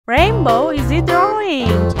Rainbow is he drawing?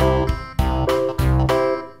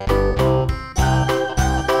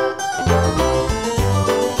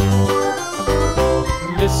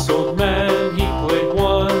 This old man, he played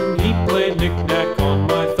one. He played knick-knack on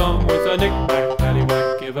my thumb with a knick-knack,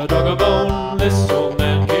 paddywhack, give a dog a bone. This old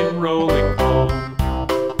man came rolling home.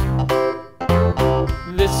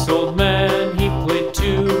 This old man, he played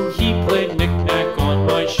two. He played knick-knack on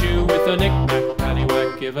my shoe with a knick-knack,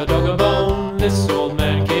 paddywhack, give a dog a bone. This old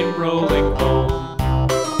man came rolling home.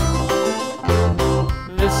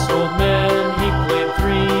 This old man, he played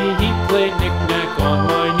three. He played knick-knack on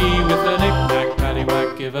my knee with a knick-knack,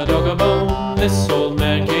 paddywhack, give a dog a bone. This old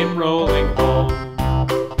man came rolling home.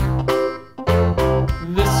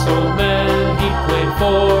 This old man, he played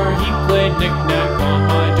four. He played knick-knack on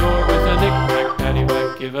my door with a knick-knack,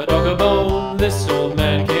 paddywhack, give a dog a bone. This old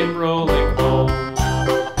man came rolling home.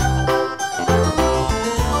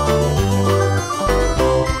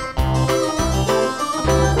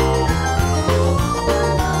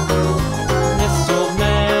 This old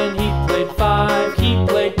man, he played five. He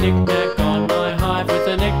played knick-knack on my hive with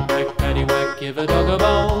a knick-knack, paddywhack, give a dog a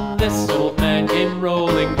bone. This old man came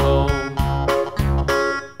rolling home.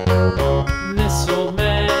 This old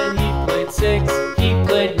man, he played six. He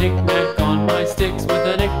played knick-knack on my sticks with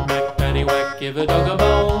a knick-knack, paddywhack, give a dog a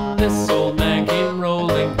bone. This old man came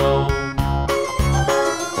rolling home.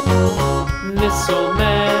 This old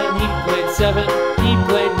man, he played seven. He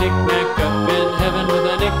played knick-knack up in heaven with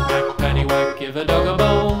a knick-knack, paddywhack, give a dog a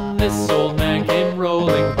bone. This old man came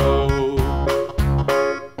rolling home.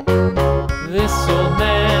 This old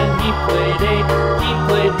man, he played eight. He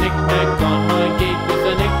played knick-knack on my gate with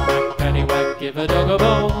a knick-knack, paddywhack, give a dog a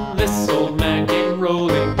bone. This old man came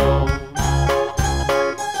rolling home.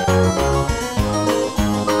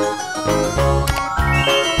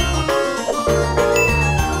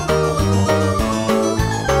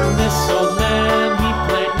 This old man, he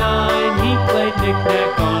played nine. He played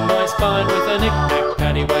knick-knack on my spine with a knick-knack,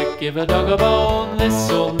 paddywhack, give a dog a bone.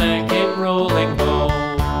 This old man came rolling home.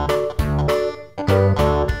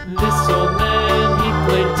 This old man, he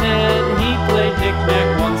played ten. He played knick-knack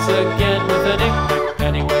once again with a knick-knack,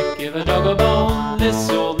 paddywhack, give a dog a bone. This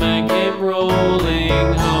old man came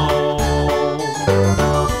rolling home.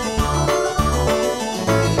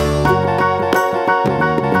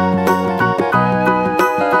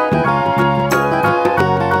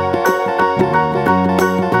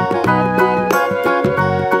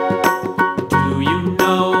 Do you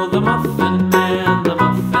know the Muffin Man, the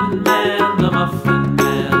Muffin Man, the Muffin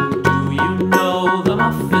Man? Do you know the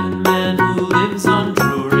Muffin Man who lives on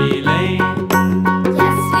Drury Lane?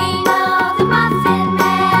 Yes, we know the Muffin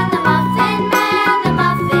Man, the Muffin Man, the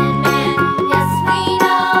Muffin Man. Yes, we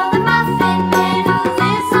know the Muffin Man who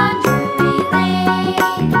lives on Drury Lane.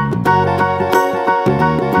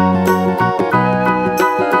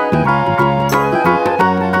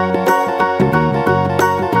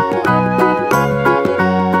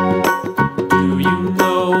 Do you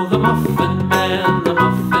know the Muffin Man, the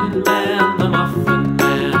Muffin Man, the Muffin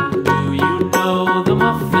Man? Do you know the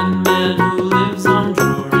Muffin Man who lives on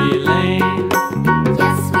Drury Lane?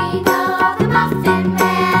 Yes, we know the Muffin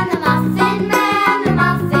Man, the Muffin Man, the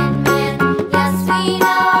Muffin Man. Yes, we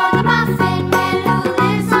know the Muffin Man who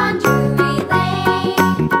lives on Drury Lane.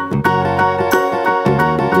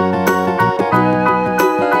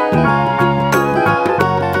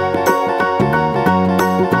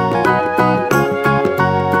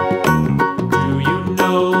 Do you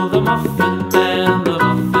know the Muffin Man, the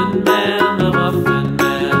Muffin Man, the Muffin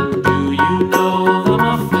Man? Do you know the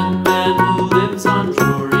Muffin Man who lives on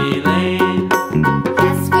Drury Lane?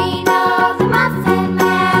 Yes, we know the Muffin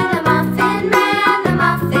Man, the Muffin Man, the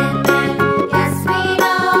Muffin Man. Yes, we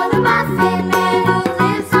know the Muffin Man who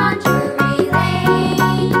lives on Drury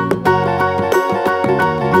Lane.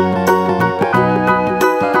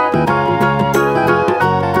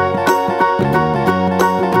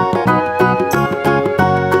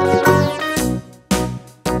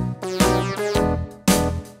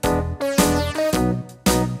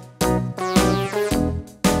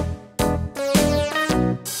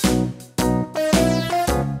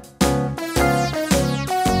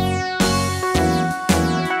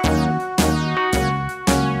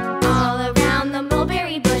 All around the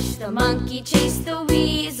mulberry bush, the monkey chased the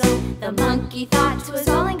weasel. The monkey thought 'twas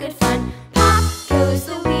all in good fun. Pop goes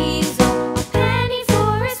the weasel. A penny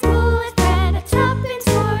for a spool of thread, a tuppence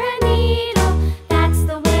for a needle. That's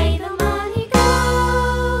the way the money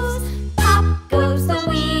goes. Pop goes the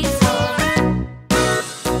weasel.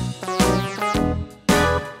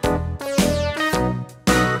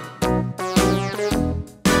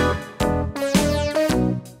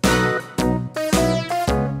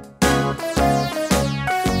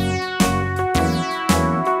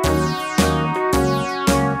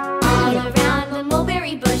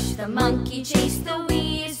 The monkey chased the